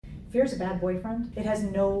fear's a bad boyfriend. It has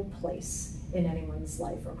no place in anyone's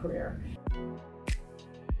life or career.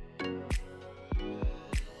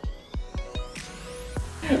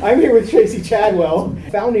 I'm here with Tracy Chadwell,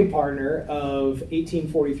 founding partner of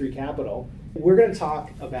 1843 Capital. We're going to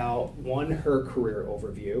talk about, one, her career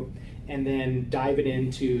overview, and then dive it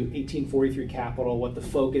into 1843 Capital, what the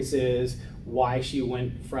focus is, why she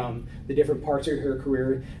went from the different parts of her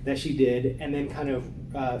career that she did, and then kind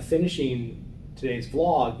of finishing today's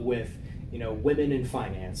vlog with, women in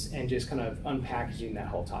finance, and just kind of unpackaging that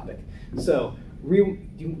whole topic. So, do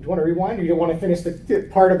you want to rewind, or you want to finish the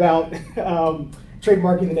part about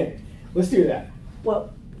trademarking the name? Let's do that.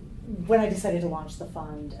 Well, when I decided to launch the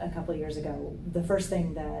fund a couple of years ago, the first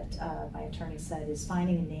thing that my attorney said is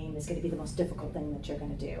finding a name is going to be the most difficult thing that you're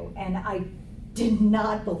going to do. And I did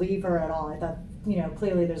not believe her at all. I thought,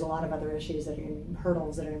 clearly there's a lot of other issues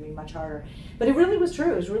hurdles that are going to be much harder. But it really was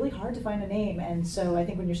true. It was really hard to find a name. And so I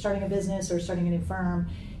think when you're starting a business or starting a new firm,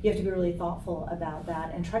 you have to be really thoughtful about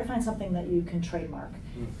that and try to find something that you can trademark,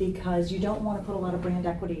 because you don't want to put a lot of brand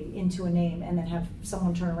equity into a name and then have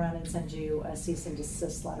someone turn around and send you a cease and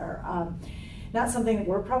desist letter. Not something that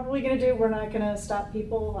we're probably going to do. We're not going to stop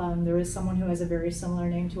people. There is someone who has a very similar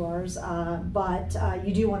name to ours, but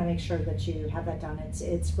you do want to make sure that you have that done.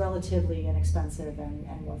 It's relatively inexpensive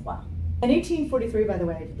and worthwhile. And 1843, by the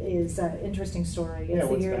way, is an interesting story. It's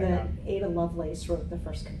the year that Ada Lovelace wrote the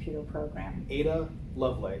first computer program. Ada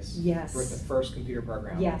Lovelace wrote the first computer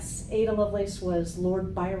program. Yes. Ada Lovelace was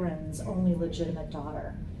Lord Byron's only legitimate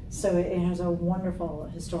daughter. So it has a wonderful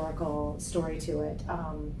historical story to it.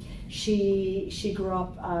 She grew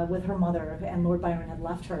up with her mother, and Lord Byron had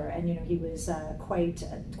left her, and he was quite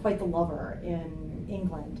the lover in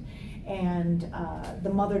England. And the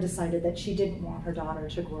mother decided that she didn't want her daughter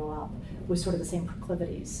to grow up with sort of the same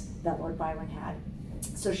proclivities that Lord Byron had.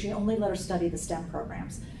 So she only let her study the STEM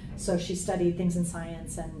programs. So she studied things in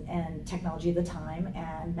science and technology at the time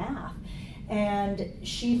and math. And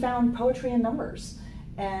she found poetry and numbers.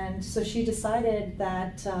 And so she decided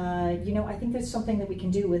that, I think there's something that we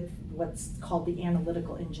can do with what's called the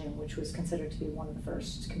analytical engine, which was considered to be one of the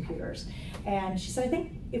first computers. And she said, I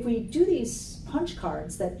think if we do these punch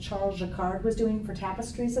cards that Charles Jacquard was doing for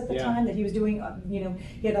tapestries at the time, that he was doing,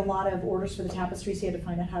 he had a lot of orders for the tapestries, he had to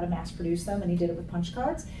find out how to mass produce them, and he did it with punch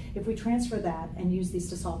cards. If we transfer that and use these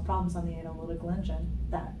to solve problems on the analytical engine,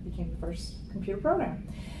 that became the first computer program.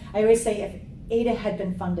 I always say, if Ada had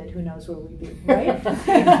been funded, who knows where we'd be, right?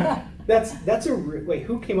 Wait,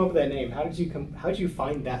 who came up with that name? How did you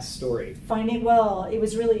find that story? It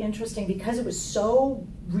was really interesting because it was so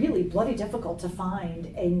really bloody difficult to find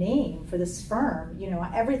a name for this firm.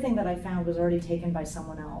 Everything that I found was already taken by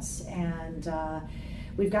someone else, and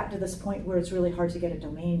we've gotten to this point where it's really hard to get a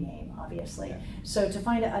domain name, obviously. Yeah. So to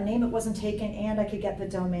find a name that wasn't taken and I could get the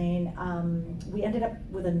domain, we ended up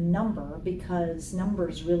with a number because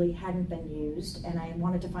numbers really hadn't been used, and I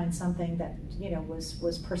wanted to find something that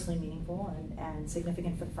was personally meaningful and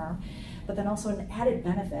significant for the firm. But then also an added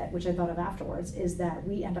benefit, which I thought of afterwards, is that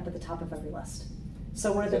we end up at the top of every list.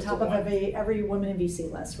 So we're at the top of every Women in VC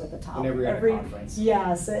list. We're at the top. In every conference.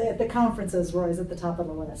 Yes, at the conferences, we're always at the top of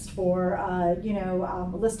the list. For a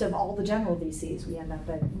list of all the general VCs, we end up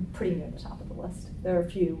at pretty near the top of the list. There are a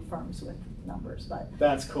few firms with numbers, but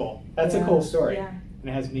that's cool. That's a cool story, and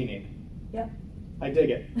it has meaning. Yep. I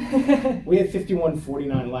dig it. We had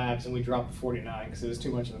 5149 labs, and we dropped the 49 because it was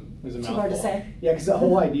too much. It was a mouthful. Too hard to say. Yeah, because the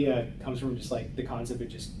whole idea comes from just like the concept of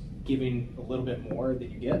just giving a little bit more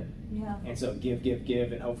than you get. Yeah. And so give,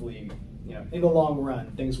 and hopefully, in the long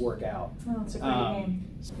run, things work out. Oh, it's a great name.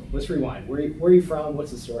 Let's rewind. Where are you from?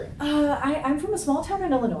 What's the story? I'm from a small town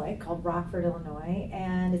in Illinois called Rockford, Illinois,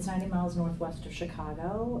 and it's 90 miles northwest of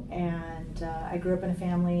Chicago. And I grew up in a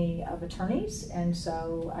family of attorneys, and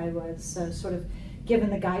so I was sort of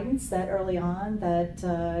given the guidance that early on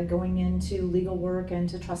that going into legal work and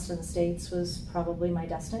to trust in the estates was probably my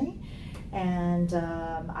destiny. And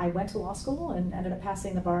I went to law school and ended up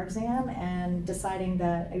passing the bar exam and deciding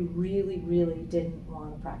that I really, really didn't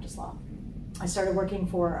want to practice law. I started working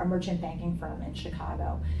for a merchant banking firm in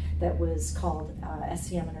Chicago that was called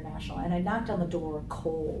SCM International, and I knocked on the door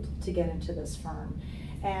cold to get into this firm.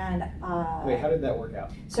 And wait, how did that work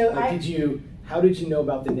out? So how did you know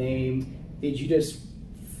about the name? Did you just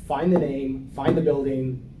find the name, find the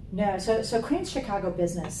building? No, so Crain's Chicago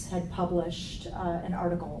Business had published an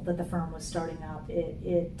article that the firm was starting up.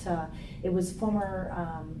 It was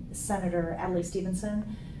former Senator Adlai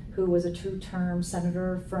Stevenson, who was a two-term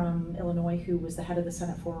senator from Illinois, who was the head of the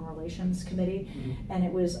Senate Foreign Relations Committee, and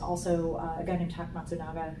it was also a guy named Tak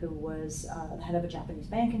Matsunaga, who was the head of a Japanese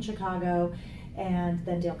bank in Chicago, and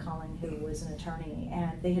then Dale Colling, who was an attorney,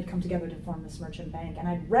 and they had come together to form this merchant bank. And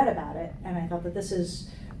I'd read about it, and I thought that this is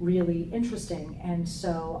really interesting. And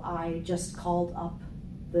so I just called up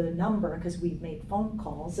the number, because we made phone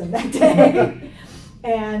calls in that day,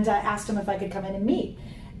 and asked them if I could come in and meet.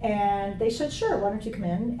 And they said, sure, why don't you come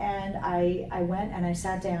in? And I went and I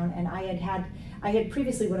sat down, and I had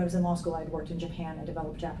previously, when I was in law school, I'd worked in Japan and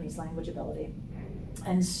developed Japanese language ability.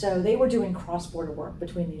 And so they were doing cross-border work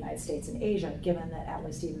between the United States and Asia, given that Adlai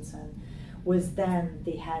Stevenson was then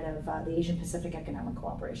the head of the Asian Pacific Economic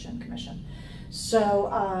Cooperation Commission. So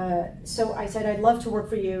I said, I'd love to work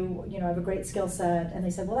for you. I have a great skill set. And they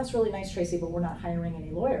said, well, that's really nice, Tracy, but we're not hiring any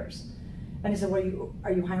lawyers. And I said, well,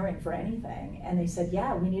 are you hiring for anything? And they said,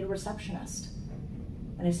 yeah, we need a receptionist.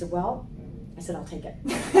 And I said, well, I'll take it.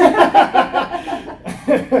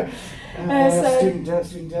 And I said,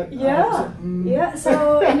 student debt. Yeah.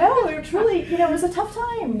 So no, it truly, it was a tough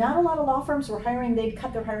time. Not a lot of law firms were hiring. They'd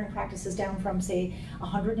cut their hiring practices down from, say,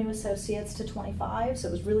 100 new associates to 25. So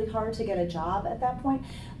it was really hard to get a job at that point.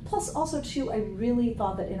 Plus, also too, I really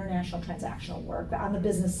thought that international transactional work on the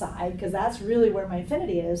business side, because that's really where my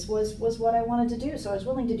affinity is, was what I wanted to do. So I was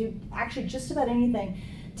willing to do actually just about anything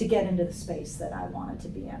to get into the space that I wanted to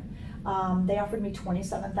be in. They offered me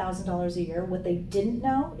 $27,000 a year. What they didn't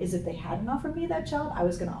know is if they hadn't offered me that job, I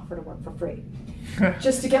was going to offer to work for free,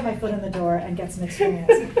 just to get my foot in the door and get some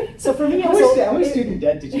experience. So for me, how much student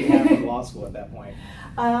debt did you have in law school at that point?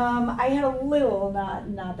 I had a little,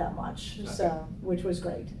 not that much, okay. So which was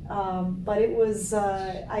great. But it was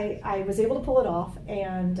I was able to pull it off,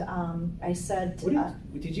 and I said,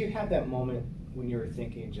 did you have that moment when you were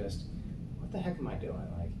thinking, just what the heck am I doing?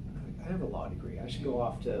 Like, I have a law degree. I should go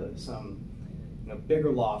off to some bigger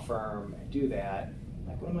law firm and do that.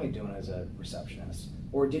 Like, what am I doing as a receptionist?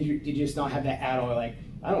 Or did you just not have that at all? Like,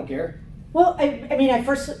 I don't care. Well, I mean, at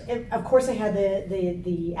first, of course, I had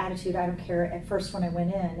the attitude, I don't care, at first when I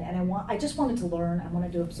went in, and I just wanted to learn, I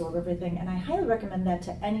wanted to absorb everything, and I highly recommend that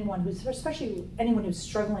to anyone especially anyone who's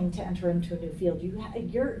struggling to enter into a new field.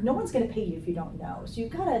 No one's going to pay you if you don't know, so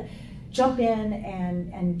you've got to jump in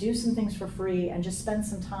and do some things for free and just spend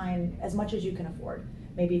some time, as much as you can afford.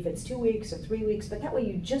 Maybe if it's 2 weeks or 3 weeks, but that way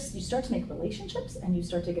you start to make relationships and you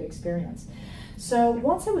start to get experience. So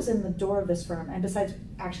once I was in the door of this firm, and besides,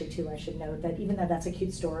 actually too, I should note that even though that's a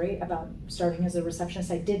cute story about starting as a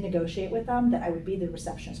receptionist, I did negotiate with them that I would be the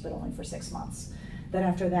receptionist, but only for 6 months. That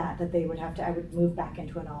after that they would I would move back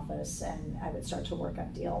into an office and I would start to work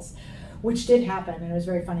on deals, which did happen. And it was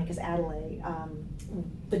very funny because Adlai,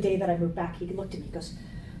 the day that I moved back, he looked at me, he goes,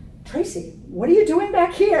 Tracy, what are you doing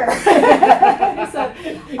back here? So,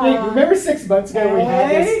 remember 6 months ago we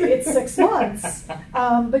had this? It's 6 months.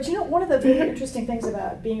 But one of the really interesting things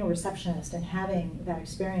about being a receptionist and having that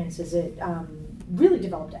experience is it really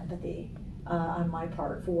developed empathy on my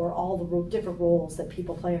part for all the different roles that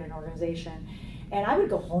people play in an organization. And I would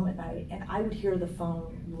go home at night and I would hear the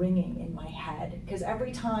phone ringing in my head, because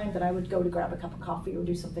every time that I would go to grab a cup of coffee or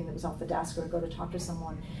do something that was off the desk or go to talk to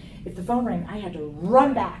someone, if the phone rang, I had to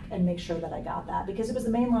run back and make sure that I got that, because it was the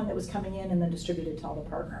main line that was coming in and then distributed to all the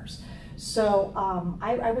partners. So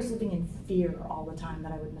I was living in fear all the time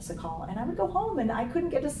that I would miss a call, and I would go home and I couldn't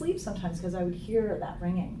get to sleep sometimes because I would hear that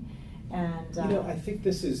ringing. And I think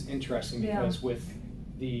this is interesting because with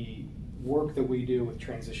the work that we do with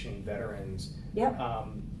transitioning veterans, yep.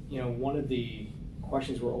 One of the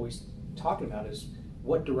questions we're always talking about is,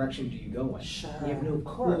 what direction do you go in? Sure, you have no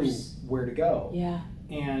clue where to go. Yeah.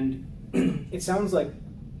 And it sounds like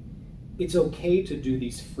it's okay to do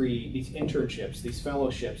these internships, these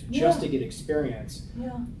fellowships, just to get experience.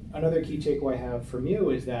 Yeah. Another key takeaway I have from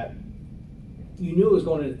you is that you knew it was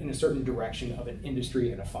going in a certain direction of an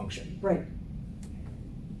industry and a function. Right.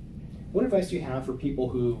 What advice do you have for people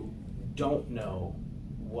who don't know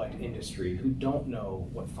what industry, who don't know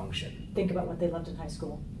what function? Think about what they loved in high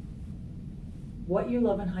school. What you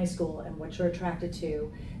love in high school and what you're attracted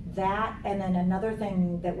to. That, and then another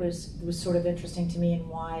thing that was sort of interesting to me and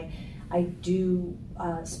why I do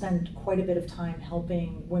spend quite a bit of time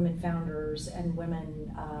helping women founders and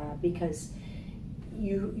women, because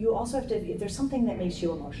you also have to, if there's something that makes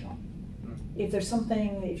you emotional, if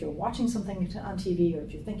you're watching something on TV, or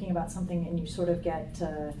if you're thinking about something and you sort of get,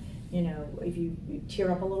 if you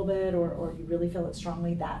tear up a little bit or you really feel it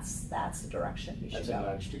strongly, that's the direction you should go. That's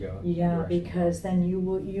a nudge to go. Yeah, because then you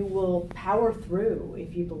will power through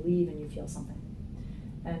if you believe and you feel something.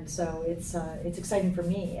 And so it's exciting for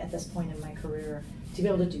me at this point in my career to be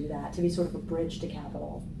able to do that, to be sort of a bridge to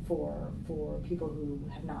capital for people who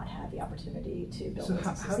have not had the opportunity to build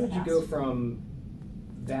businesses. So how did you go from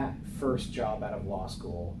that first job out of law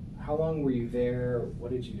school? How long were you there?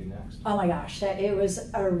 What did you do next? Oh my gosh, it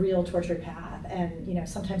was a real tortured path. And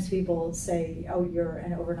sometimes people say, "Oh, you're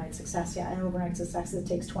an overnight success." Yeah, an overnight success that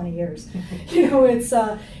takes 20 years. It's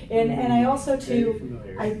and I also too,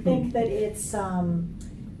 I think that it's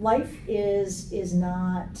life is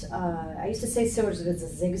not. I used to say sort of it's a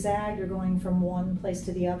zigzag. You're going from one place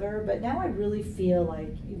to the other, but now I really feel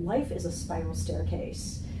like life is a spiral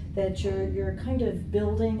staircase that you're kind of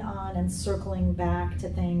building on and circling back to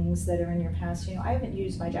things that are in your past. I haven't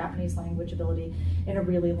used my Japanese language ability in a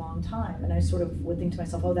really long time, and I sort of would think to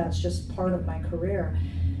myself, oh, that's just part of my career.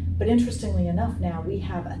 But interestingly enough, now we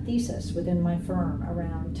have a thesis within my firm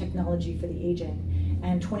around technology for the aging,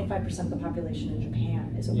 and 25% of the population in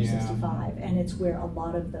Japan is over 65, and it's where a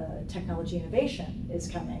lot of the technology innovation is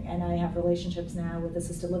coming. And I have relationships now with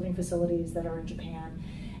assisted living facilities that are in Japan,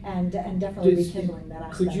 and definitely rekindling that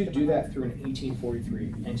aspect. Could you do that through an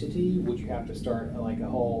 1843 entity? Would you have to start like a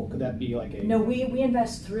whole? Could that be like a? No, we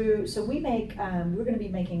invest through. So we make. We're going to be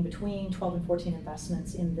making between 12 and 14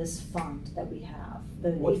 investments in this fund that we have.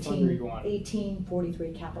 The What fund are you on?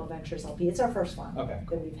 1843 Capital Ventures LP. It's our first fund Okay.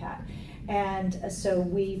 that we've had, and so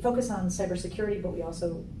we focus on cybersecurity, but we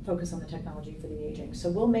also focus on the technology for the aging. So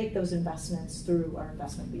we'll make those investments through our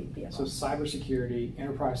investment vehicle. So cybersecurity,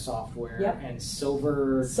 enterprise software, Yep. and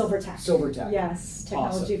silver Silver tech. Yes,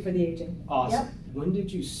 technology Awesome. for the aging. Awesome. Yep. When did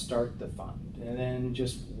you start the fund? And then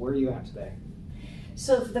just where are you at today?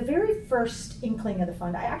 So the very first inkling of the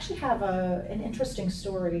fund, I actually have an interesting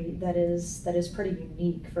story that is pretty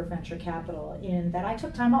unique for venture capital in that I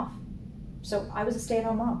took time off. So I was a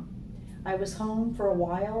stay-at-home mom. I was home for a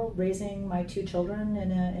while raising my 2 children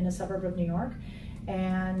in a suburb of New York.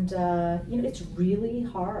 And it's really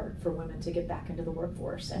hard for women to get back into the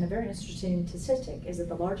workforce. And a very interesting statistic is that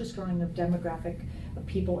the largest growing demographic of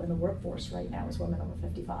people in the workforce right now is women over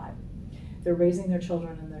 55. They're raising their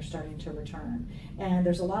children and they're starting to return. And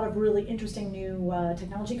there's a lot of really interesting new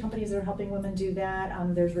technology companies that are helping women do that.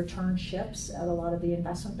 There's return ships at a lot of the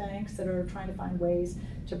investment banks that are trying to find ways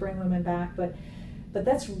to bring women back. But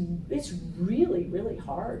it's really, really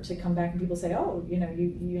hard to come back and people say, oh, you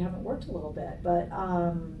haven't worked a little bit. But,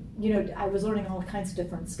 I was learning all kinds of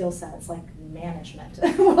different skill sets like management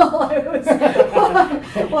while I was...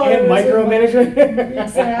 and micromanagement?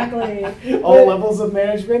 Exactly. All levels of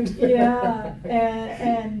management? Yeah.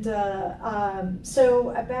 So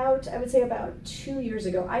I would say about 2 years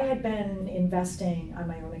ago, I had been investing on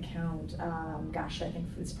my own account. I think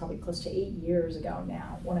it's probably close to 8 years ago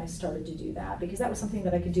now when I started to do that, because that was something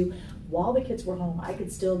that I could do while the kids were home. I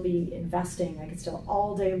could still be investing. I could still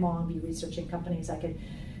all day long be researching companies. I could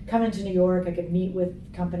come into New York. I could meet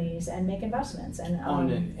with companies and make investments. And on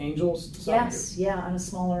an angel's side? Yes, yeah, on a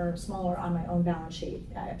smaller on my own balance sheet,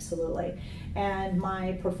 absolutely. And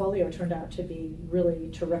my portfolio turned out to be really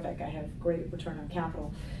terrific. I have great return on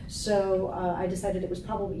capital. So I decided it was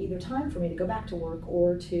probably either time for me to go back to work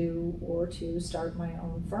or to start my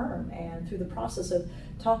own firm. And through the process of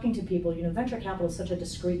talking to people, venture capital is such a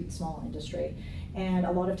discrete, small industry. And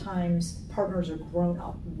a lot of times partners are grown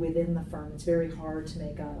up within the firm. It's very hard to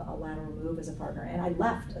make a lateral move as a partner. And I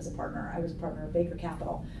left as a partner. I was a partner of Baker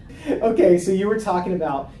Capital. Okay, so you were talking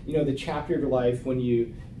about, the chapter of your life when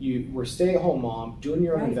you were a stay-at-home mom, doing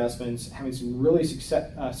your own investments, having some really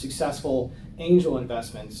successful angel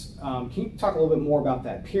investments. Can you talk a little bit more about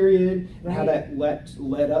that period and how that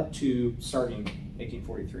led up to starting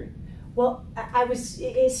 1843? Well,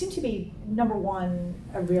 it seemed to be, number one,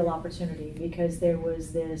 a real opportunity because there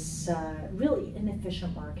was this really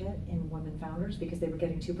inefficient market in women founders because they were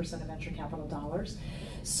getting 2% of venture capital dollars.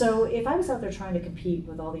 So if I was out there trying to compete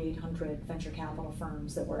with all the 800 venture capital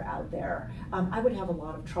firms that were out there, I would have a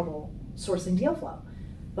lot of trouble sourcing deal flow.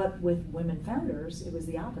 But with women founders, it was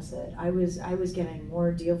the opposite. I was getting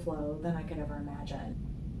more deal flow than I could ever imagine.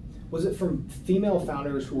 Was it from female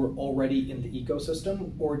founders who were already in the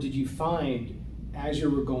ecosystem, or did you find, as you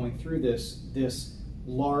were going through this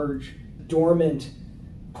large, dormant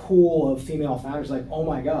pool of female founders, like, oh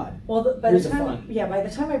my God, by the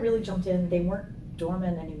time I really jumped in, they weren't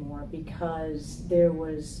dormant anymore because there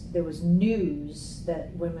was news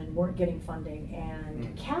that women weren't getting funding,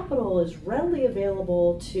 and capital is readily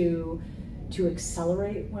available to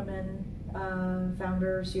accelerate women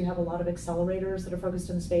founders. You have a lot of accelerators that are focused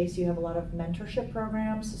in the space. You have a lot of mentorship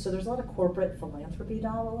programs. So there's a lot of corporate philanthropy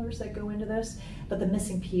dollars that go into this. But the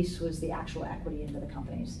missing piece was the actual equity into the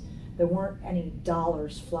companies. There weren't any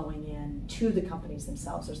dollars flowing in to the companies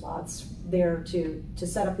themselves. There's lots there to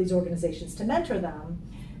set up these organizations to mentor them,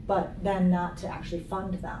 but then not to actually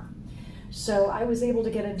fund them. So I was able to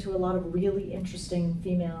get into a lot of really interesting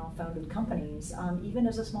female-founded companies, even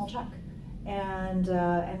as a small check. and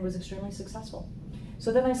was extremely successful.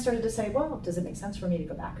 So then I started to say, well, does it make sense for me to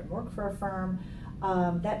go back and work for a firm?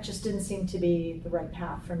 That just didn't seem to be the right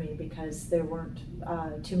path for me because there weren't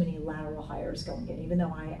too many lateral hires going in. Even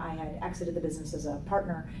though I had exited the business as a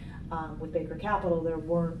partner with Baker Capital, there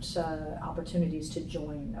weren't opportunities to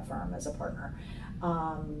join a firm as a partner.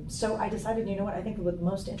 So I decided, you know what, I think the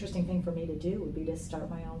most interesting thing for me to do would be to start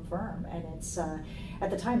my own firm. And it's, at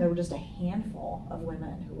the time, there were just a handful of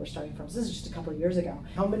women who were starting firms. This is just a couple of years ago.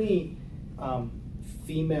 How many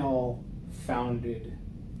female-founded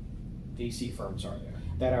VC firms are there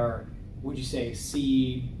that are, would you say,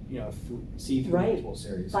 C through multiple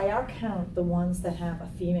series? By our count, the ones that have a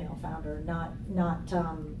female founder, not,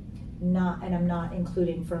 and I'm not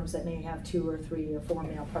including firms that may have 2 or 3 or 4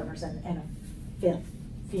 male partners and a 5th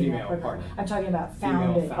female partner. I'm talking about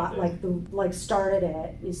founded. But started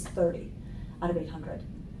at is 30 out of 800.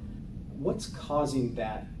 What's causing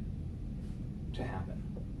that to happen?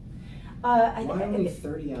 Why only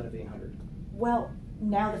 30 out of 800? Well,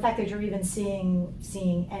 now the fact that you're even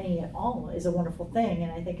seeing any at all is a wonderful thing,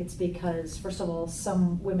 and I think it's because, first of all,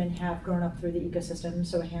 some women have grown up through the ecosystem,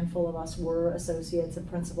 so a handful of us were associates and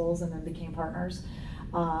principals and then became partners,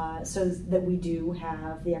 so that we do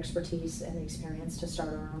have the expertise and the experience to start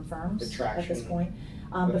our own firms at this point.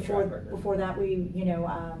 Before that,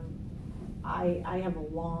 I have a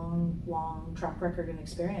long track record and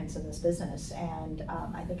experience in this business, and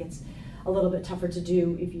I think it's a little bit tougher to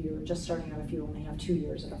do if you're just starting out, if you only have 2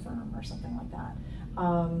 years at a firm or something like that.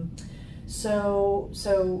 So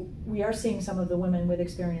we are seeing some of the women with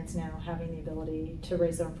experience now having the ability to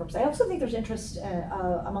raise their own firms. I also think there's interest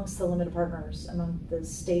amongst the limited partners, among the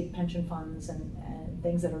state pension funds and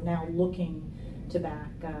things that are now looking to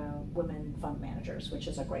back women fund managers, which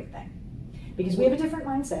is a great thing. Because we have a different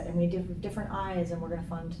mindset and we have different eyes and we're going to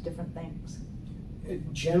fund different things.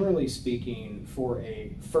 Generally speaking, for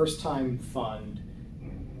a first-time fund,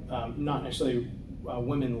 not necessarily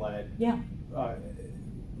women-led,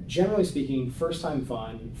 generally speaking, first-time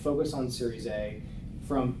fund, focus on Series A,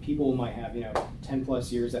 from people who might have 10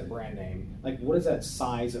 plus years at brand name. Like, what does that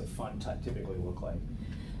size of fund typically look like?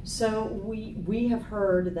 So we have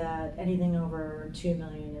heard that anything over 2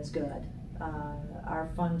 million is good.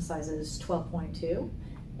 Our fund size is 12.2,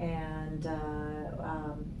 and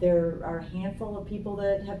there are a handful of people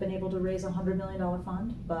that have been able to raise $100 million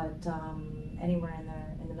fund, but anywhere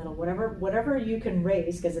in the middle, whatever you can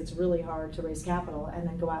raise, because it's really hard to raise capital, and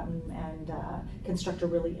then go out and construct a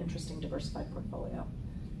really interesting diversified portfolio.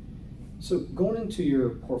 So going into your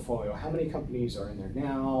portfolio, how many companies are in there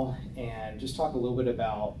now, and just talk a little bit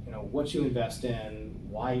about what you invest in,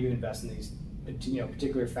 why you invest in these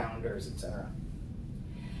particular founders, etc.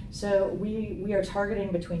 So we are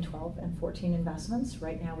targeting between 12 and 14 investments.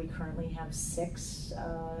 Right now we currently have 6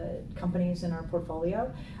 companies in our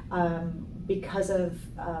portfolio. Because of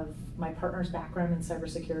my partner's background in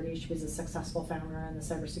cybersecurity, she was a successful founder in the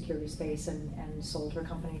cybersecurity space and sold her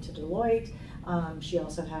company to Deloitte. She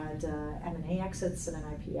also had M&A exits and an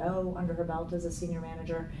IPO under her belt as a senior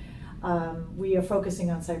manager. We are focusing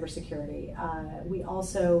on cybersecurity. We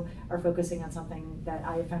also are focusing on something that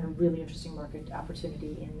I found a really interesting market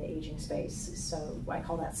opportunity in the aging space. So I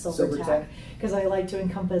call that silver tech, because I like to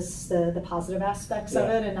encompass the positive aspects of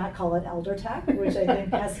it and not call it elder tech, which I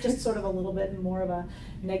think has just sort of a little bit more of a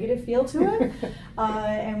negative feel to it.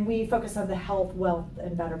 And we focus on the health, wealth,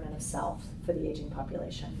 and betterment of self for the aging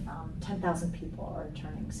population. 10,000 people are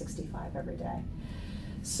turning 65 every day.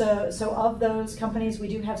 So of those companies, we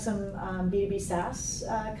do have some B2B SaaS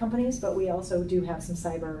companies, but we also do have some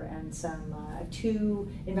cyber and some 2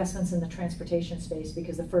 investments in the transportation space,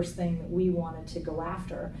 because the first thing that we wanted to go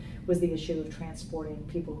after was the issue of transporting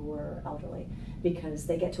people who are elderly, because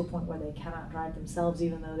they get to a point where they cannot drive themselves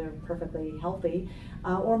even though they're perfectly healthy,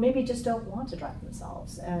 or maybe just don't want to drive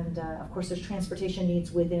themselves. And of course there's transportation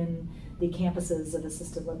needs within the campuses of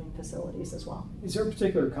assisted living facilities as well. Is there a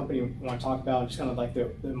particular company you want to talk about, just kind of like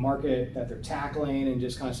the market that they're tackling and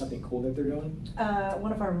just kind of something cool that they're doing?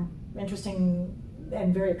 One of our interesting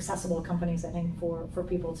and very accessible companies, I think, for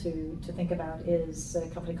people to think about is a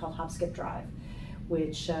company called Hop Skip Drive,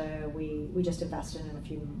 which we just invested in a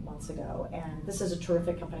few months ago. And this is a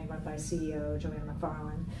terrific company run by CEO Joanna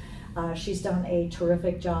McFarlane. She's done a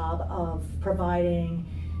terrific job of providing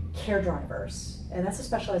care drivers, and that's a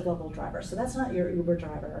specialized level driver. So that's not your Uber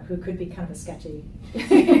driver who could be kind of a sketchy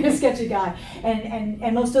guy.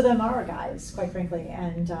 And most of them are guys, quite frankly.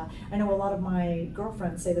 And I know a lot of my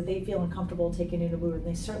girlfriends say that they feel uncomfortable taking an Uber, and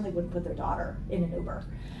they certainly wouldn't put their daughter in an Uber.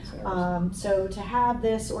 So to have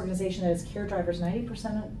this organization that is care drivers,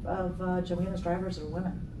 90% of Joanna's drivers are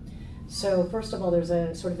women. So first of all, there's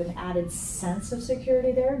a sort of an added sense of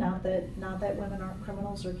security there. Not that women aren't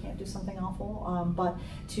criminals or can't do something awful, but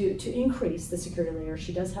to increase the security layer,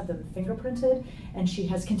 she does have them fingerprinted, and she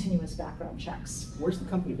has continuous background checks. Where's the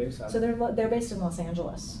company based out of? So they're based in Los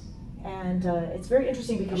Angeles. And it's very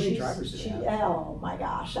interesting because how many drivers do they have? Oh my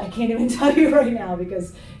gosh, I can't even tell you right now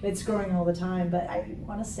because it's growing all the time. But I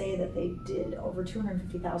want to say that they did over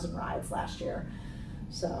 250,000 rides last year.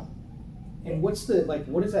 So. And what does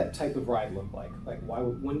that type of ride look like? Like,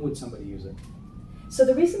 when would somebody use it? So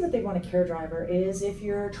the reason that they want a care driver is if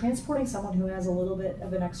you're transporting someone who has a little bit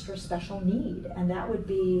of an extra special need, and that would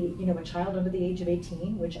be, a child under the age of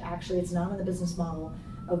 18, which actually it's not in the business model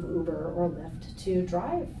of Uber or Lyft to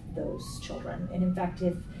drive those children. And in fact,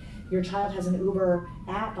 if your child has an Uber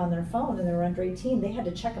app on their phone and they're under 18, they had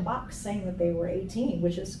to check a box saying that they were 18,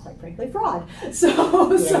 which is quite frankly fraud. So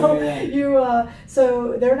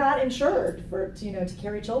they're not insured to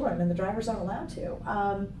carry children, and the drivers aren't allowed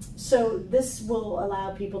to. So this will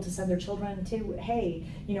allow people to send their children to, hey,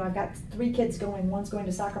 I've got 3 kids going, one's going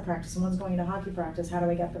to soccer practice and one's going to hockey practice. How do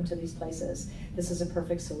I get them to these places? This is a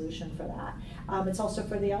perfect solution for that. It's also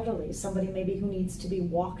for the elderly, somebody maybe who needs to be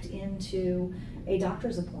walked into a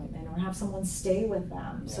doctor's appointment or have someone stay with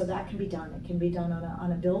them. So that can be done. It can be done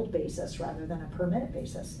on a billed basis rather than a per minute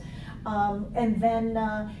basis. And then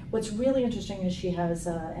what's really interesting is she has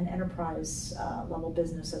an enterprise level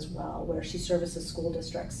business as well, where she services school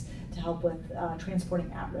districts to help with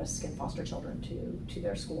transporting at-risk and foster children to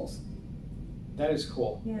their schools. That is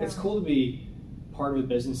cool. Yeah. It's cool to be part of a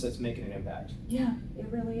business that's making an impact. Yeah, it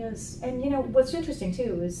really is. And what's interesting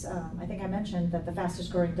too is I think I mentioned that the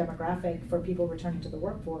fastest growing demographic for people returning to the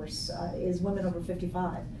workforce is women over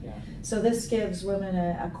 55. Yeah. So this gives women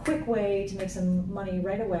a quick way to make some money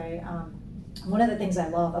right away. One of the things I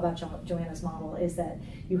love about Joanna's model is that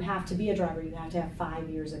you have to be a driver, you have to have 5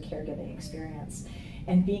 years of caregiving experience.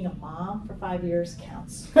 And being a mom for 5 years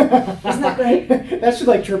counts. Isn't that great? That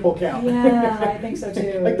should triple count. Yeah, I think so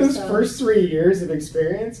too. Like those first 3 years of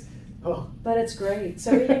experience. Oh. But it's great.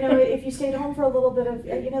 So if you stayed home for a little bit of,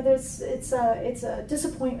 it's a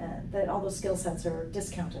disappointment that all those skill sets are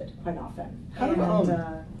discounted quite often.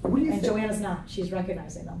 What do you think? Joanna's not. She's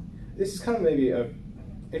recognizing them. This is kind of maybe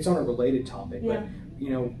it's on a related topic, Yeah.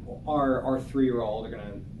 but our 3-year-old are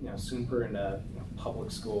gonna soon put her into public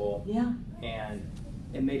school. Yeah. And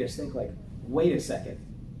it made us think wait a second,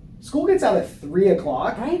 school gets out at 3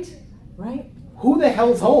 o'clock. Right. Who the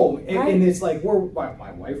hell's home? Right. And it's my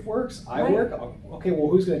wife works, I Right. work. Okay, well,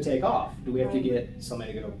 who's going to take off? Do we have to Right. get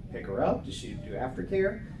somebody to go pick her up? Does she do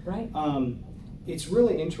aftercare? Right. It's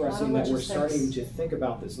really interesting that we're logistics. starting to think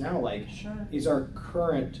about this now. Sure. Is our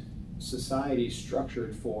current society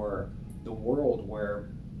structured for the world where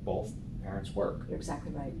both parents work? You're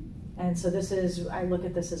exactly right. And so I look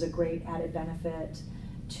at this as a great added benefit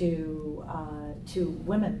to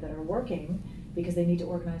women that are working because they need to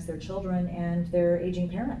organize their children and their aging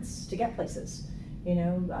parents to get places.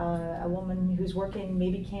 A woman who's working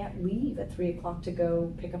maybe can't leave at 3 o'clock to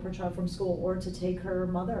go pick up her child from school or to take her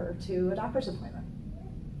mother to a doctor's appointment.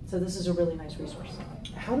 So this is a really nice resource.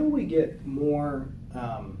 How do we get more,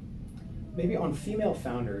 maybe on female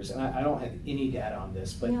founders, and I don't have any data on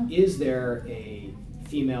this, but is there a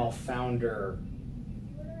female founder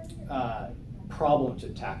problem to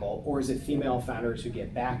tackle, or is it female founders who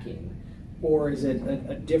get backing, or is it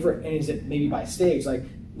a different, and is it maybe by stage?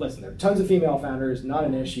 Listen, there are tons of female founders, not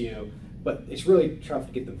an issue, but it's really tough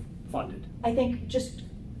to get them funded. I think just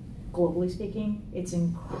globally speaking, it's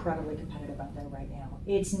incredibly competitive out there right now.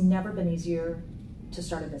 It's never been easier to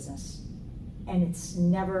start a business, and it's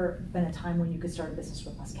never been a time when you could start a business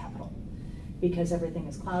with less capital. Because everything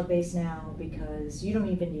is cloud-based now, because you don't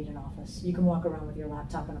even need an office. You can walk around with your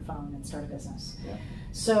laptop and a phone and start a business. Yeah.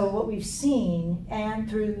 So what we've seen, and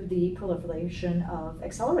through the proliferation of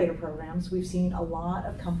accelerator programs, we've seen a lot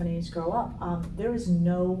of companies grow up. There is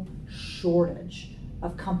no shortage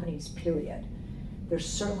of companies, period. There's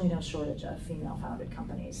certainly no shortage of female-founded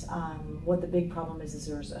companies. What the big problem is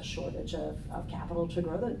there's a shortage of capital to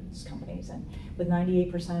grow those companies. And with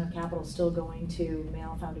 98% of capital still going to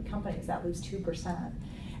male-founded companies, that leaves 2%.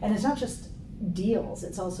 And it's not just deals,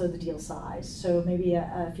 it's also the deal size. So maybe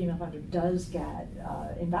a female founder does get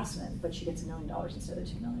investment, but she gets $1 million instead of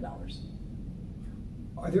 $2 million.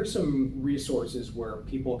 Are there some resources where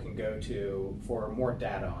people can go to for more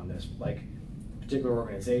data on this, like a particular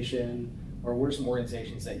organization or what are some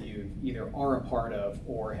organizations that you either are a part of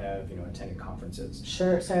or have attended conferences?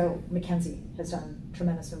 Sure. So McKinsey has done a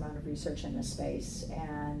tremendous amount of research in this space,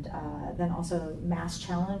 and then also Mass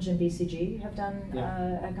Challenge and BCG have done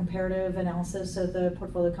a comparative analysis of the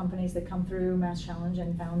portfolio companies that come through Mass Challenge,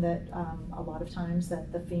 and found that a lot of times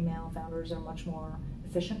that the female founders are much more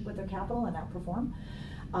efficient with their capital and outperform.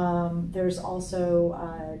 There's also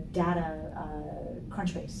data.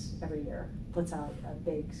 Crunchbase every year puts out a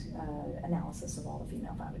big analysis of all the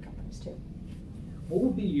female-founded companies too. What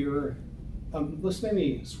would be your? Let's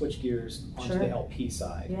maybe switch gears onto the LP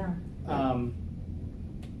side. Yeah.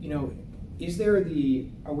 Is there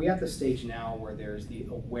are we at the stage now where there's the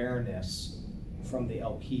awareness from the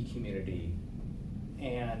LP community,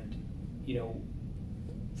 and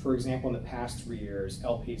for example, in the past 3 years,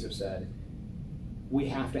 LPs have said, we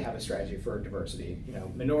have to have a strategy for diversity,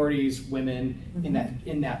 minorities, women,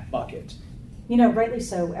 in that bucket. Rightly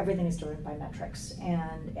so, everything is driven by metrics,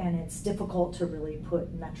 and it's difficult to really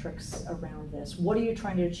put metrics around this. What are you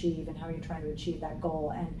trying to achieve, and how are you trying to achieve that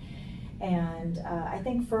goal? And I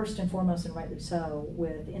think first and foremost, and rightly so,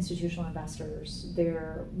 with institutional investors,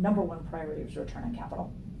 their number one priority is return on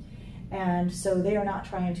capital. And so they are not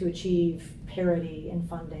trying to achieve parity in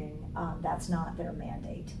funding. That's not their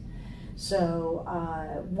mandate. So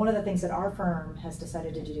one of the things that our firm has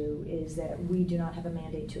decided to do is that we do not have a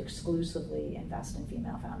mandate to exclusively invest in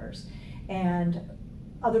female founders. And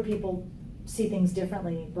other people see things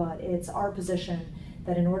differently, but it's our position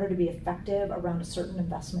that in order to be effective around a certain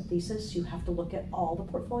investment thesis, you have to look at all the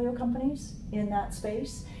portfolio companies in that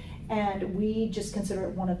space. And we just consider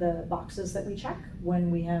it one of the boxes that we check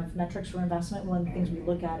when we have metrics for investment. One of the things we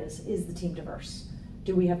look at is the team diverse?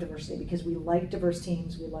 Do we have diversity? Because we like diverse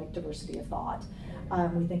teams, we like diversity of thought.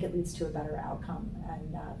 We think it leads to a better outcome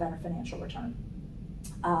and better financial return.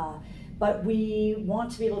 But we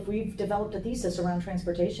want to be able, if we've developed a thesis around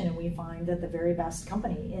transportation and we find that the very best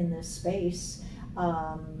company in this space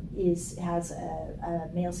has a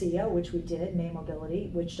male CEO, which we did, May Mobility,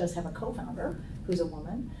 which does have a co-founder who's a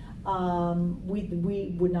woman,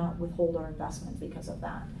 we would not withhold our investment because of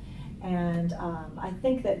that. And I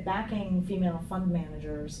think that backing female fund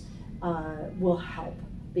managers will help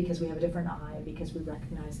because we have a different eye, because we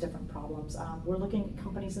recognize different problems. We're looking at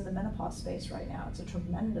companies in the menopause space right now. It's a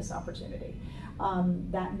tremendous opportunity.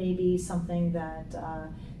 That may be something that,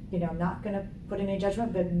 I'm not going to put in any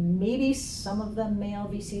judgment, but maybe some of the male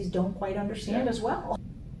VCs don't quite understand as well.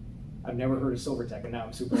 I've never heard of Silvertech, and now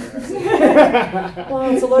I'm super interested. Well,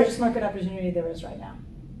 it's the largest market opportunity there is right now.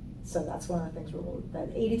 So that's one of the things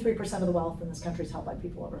that 83% of the wealth in this country is held by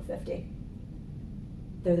people over 50.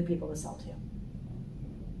 They're the people to sell to.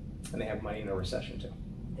 And they have money in a recession too.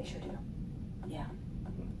 They sure do. Yeah.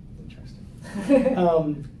 Interesting.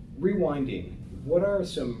 Rewinding, what are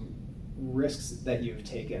some risks that you've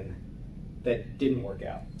taken that didn't work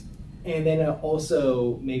out? And then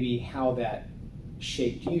also maybe how that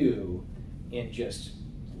shaped you in just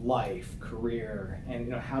life, career,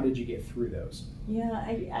 and how did you get through those? Yeah,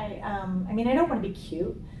 I mean, I don't want to be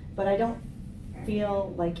cute, but I don't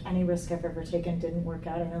feel like any risk I've ever taken didn't work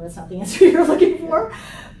out. I know that's not the answer you're looking for,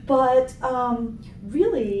 but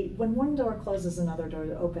really, when one door closes, another door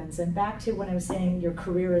opens. And back to when I was saying your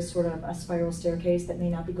career is sort of a spiral staircase that may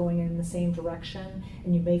not be going in the same direction,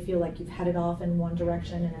 and you may feel like you've headed off in one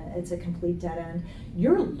direction and it's a complete dead end.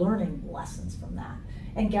 You're learning lessons from that.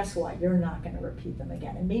 And guess what? You're not going to repeat them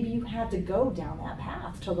again. And maybe you had to go down that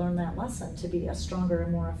path to learn that lesson, to be a stronger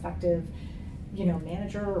and more effective,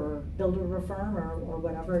 manager or builder of a firm or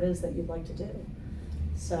whatever it is that you'd like to do.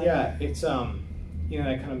 So yeah, it's that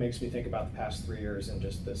kind of makes me think about the past 3 years and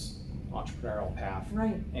just this entrepreneurial path,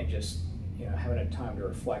 right? And just having a time to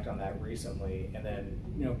reflect on that recently, and then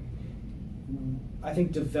I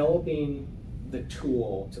think developing the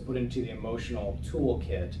tool to put into the emotional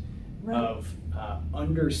toolkit. Right. Of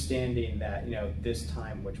understanding that this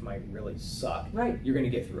time, which might really suck, right? You're going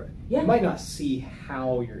to get through it. Yeah. You might not see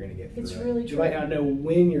how you're going to get through it. It's really true. You might not know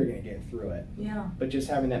when you're going to get through it. Yeah. But just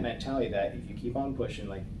having that mentality that if you keep on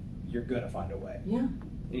pushing, you're going to find a way. Yeah.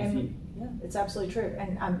 Yeah, it's absolutely true.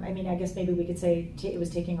 And I guess maybe we could say it was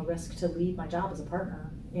taking a risk to leave my job as a partner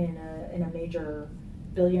in a major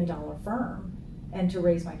billion-dollar firm and to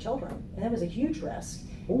raise my children, and that was a huge risk.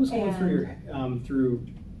 What was going through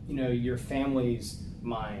your family's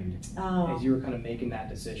mind as you were kind of making that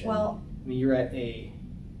decision? Well, you're at a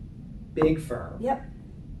big firm. Yep.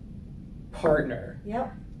 Partner.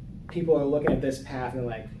 Yep. People are looking at this path and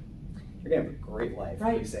you're gonna have a great life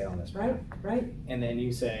if you stay on this path. Right. And then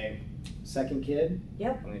you say, second kid,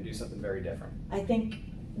 yep, I'm gonna do something very different. I think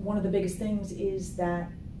one of the biggest things is that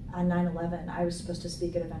on 9/11, I was supposed to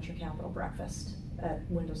speak at a venture capital breakfast at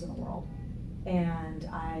Windows in the World. And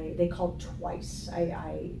they called twice.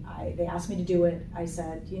 They asked me to do it. I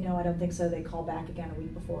said, I don't think so. They called back again a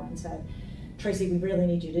week before and said, Tracy, we really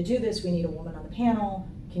need you to do this. We need a woman on the panel.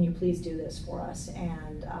 Can you please do this for us?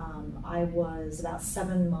 And I was about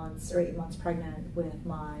 7 months or 8 months pregnant with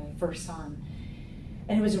my first son.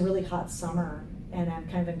 And it was a really hot summer. And I'm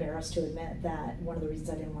kind of embarrassed to admit that one of the reasons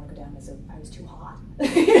I didn't want to go down is I was too hot.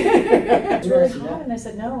 It was really hot, and I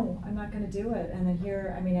said, no, I'm not going to do it. And then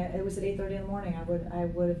here, it was at 8:30 in the morning.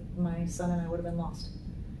 My son and I would have been lost.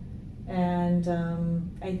 And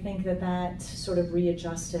I think that sort of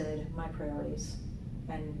readjusted my priorities,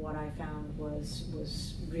 and what I found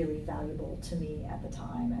was really valuable to me at the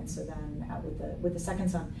time. And so then with the second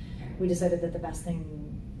son, we decided that the best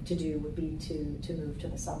thing to do would be to move to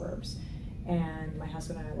the suburbs. And my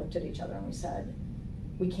husband and I looked at each other and we said,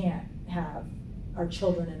 we can't have our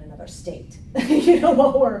children in another state,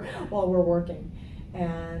 while we're working.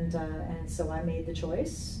 And so I made the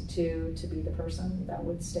choice to be the person that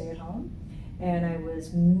would stay at home. And I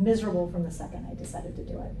was miserable from the second I decided to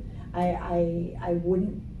do it. I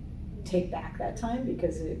wouldn't take back that time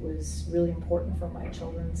because it was really important for my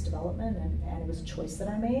children's development, and it was a choice that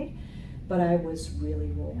I made, but I was really,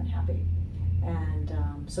 really unhappy. And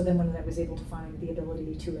so then when I was able to find the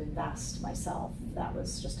ability to invest myself, that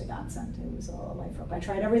was just a godsend. It was a life rope. I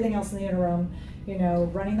tried everything else in the interim,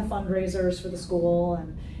 running the fundraisers for the school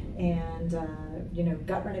and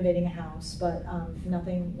gut renovating a house, but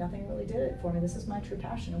nothing really did it for me. This is my true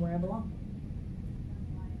passion and where I belong.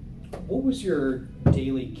 What was your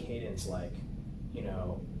daily cadence like,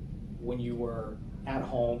 when you were at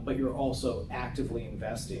home, but you're also actively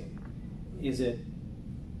investing? Is it,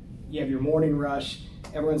 you have your morning rush,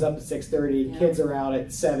 everyone's up at 6:30, kids are out at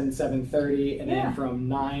 7:30, and then from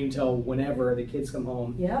 9 till whenever the kids come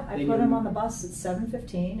home. Yeah, I put them on the bus at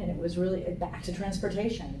 7:15, and it was really back to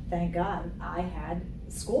transportation. Thank God I had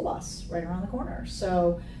a school bus right around the corner.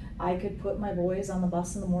 So I could put my boys on the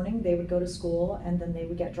bus in the morning, they would go to school, and then they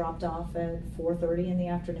would get dropped off at 4:30 in the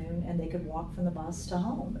afternoon, and they could walk from the bus to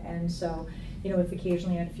home. And so, if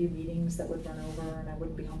occasionally I had a few meetings that would run over and I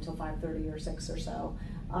wouldn't be home till 5:30 or 6 or so,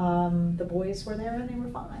 the boys were there and they were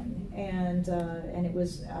fine. And it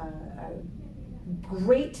was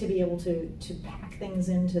great to be able to pack things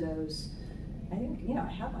into those. I think,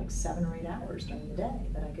 I had like 7 or 8 hours during the day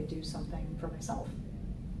that I could do something for myself.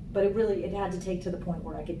 But it had to take to the point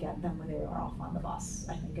where I could get them when they were off on the bus.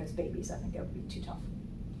 I think as babies, it would be too tough.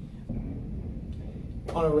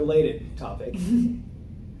 On a related topic,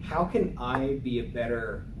 how can I be a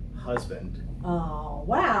better husband? Oh,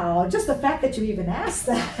 wow. Just the fact that you even asked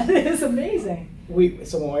that is amazing.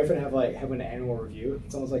 So my wife and I have an annual review.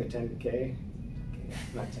 It's almost like a 10K.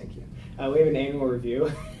 Not 10K. We have an annual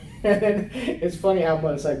review. And it's funny how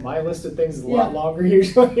much my list of things is a lot longer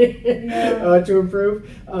usually to improve.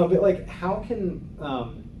 But how can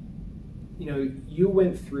you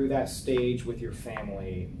went through that stage with your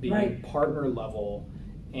family, being partner level,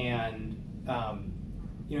 and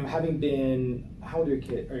having been, how old are your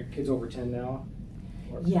kids? Are your kids over 10 now?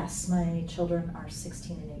 Yes, my children are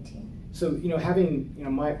 16 and 18. So having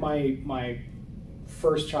my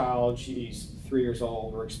first child, she's 3 years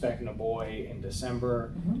old. We're expecting a boy in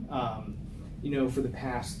December. Mm-hmm. For the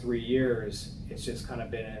past 3 years, it's just kind of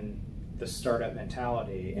been in the startup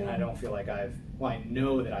mentality, and I don't feel like I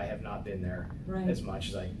know that I have not been there as much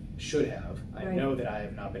as I should have. I know that I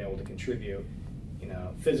have not been able to contribute,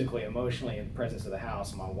 physically, emotionally, in the presence of the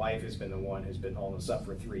house. My wife has been the one who's been holding us up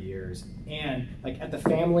for 3 years, and at the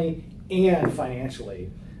family and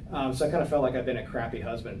financially. So I kind of felt like I've been a crappy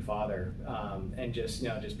husband and father, and just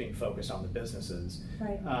being focused on the businesses.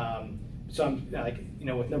 So I'm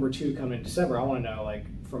with number 2 coming in December, I want to know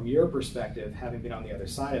from your perspective, having been on the other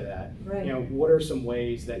side of that, what are some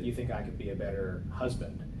ways that you think I could be a better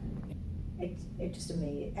husband? It just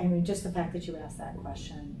amazing. Just the fact that you asked that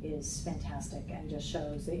question is fantastic and just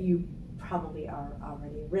shows that you probably are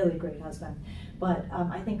already a really great husband. But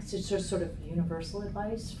I think it's just sort of universal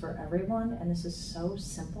advice for everyone, and this is so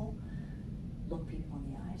simple. Look people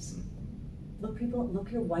in the eyes. Look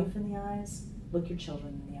your wife in the eyes, look your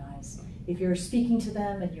children in the eyes. If you're speaking to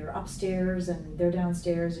them and you're upstairs and they're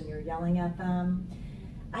downstairs and you're yelling at them,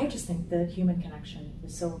 I just think that human connection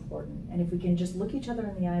is so important. And if we can just look each other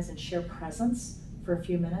in the eyes and share presence for a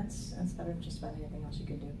few minutes, that's better than just about anything else you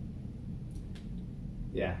can do.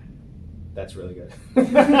 Yeah. That's really good.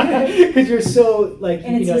 Because you're so like,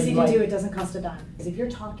 And it's you know, easy you to might- do, it doesn't cost a dime. Because if you're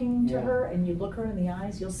talking to Yeah. her and you look her in the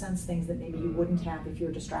eyes, you'll sense things that maybe you wouldn't have if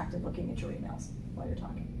you're distracted looking at your emails while you're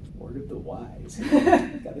talking. Word of the wise.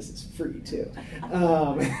 God, this is free too.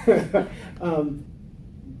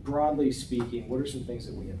 Broadly speaking, what are some things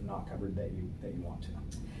that we have not covered that you want to?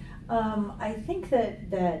 I think that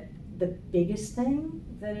the biggest thing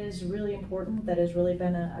that is really important, that has really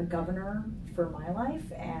been a governor for my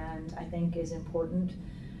life, and I think is important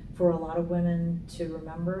for a lot of women to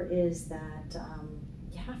remember, is that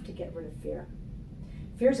you have to get rid of fear.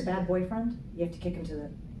 Fear is a bad boyfriend. You have to kick him to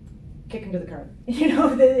the curb. You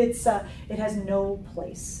know, it has no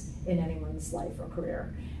place in anyone's life or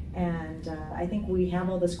career. And I think we have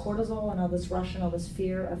all this cortisol and all this rush and all this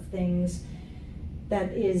fear of things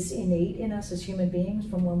that is innate in us as human beings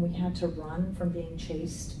from when we had to run from being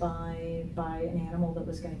chased by an animal that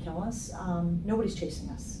was going to kill us. Nobody's chasing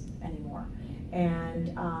us anymore. And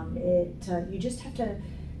you just have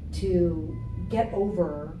to get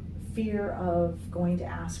over fear of going to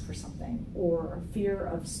ask for something or fear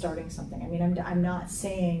of starting something. I mean, I'm not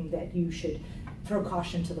saying that you should throw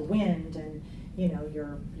caution to the wind and, you know,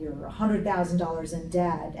 you're $100,000 in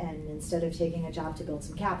debt, and instead of taking a job to build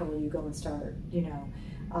some capital, you go and start, you know,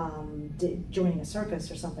 joining a circus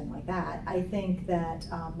or something like that. I think that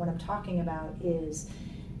what I'm talking about is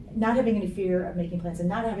not having any fear of making plans and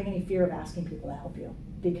not having any fear of asking people to help you,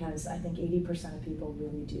 because I think 80% of people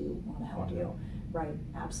really do want to help you. Right,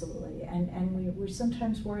 absolutely. And we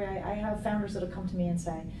sometimes worry. I have founders that'll come to me and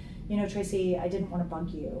say, you know, Tracy, I didn't want to bug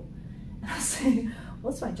you. And I'll say,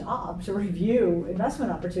 well, it's my job to review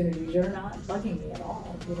investment opportunities. You're not bugging me at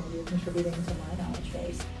all. You know, you're contributing to my knowledge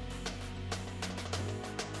base.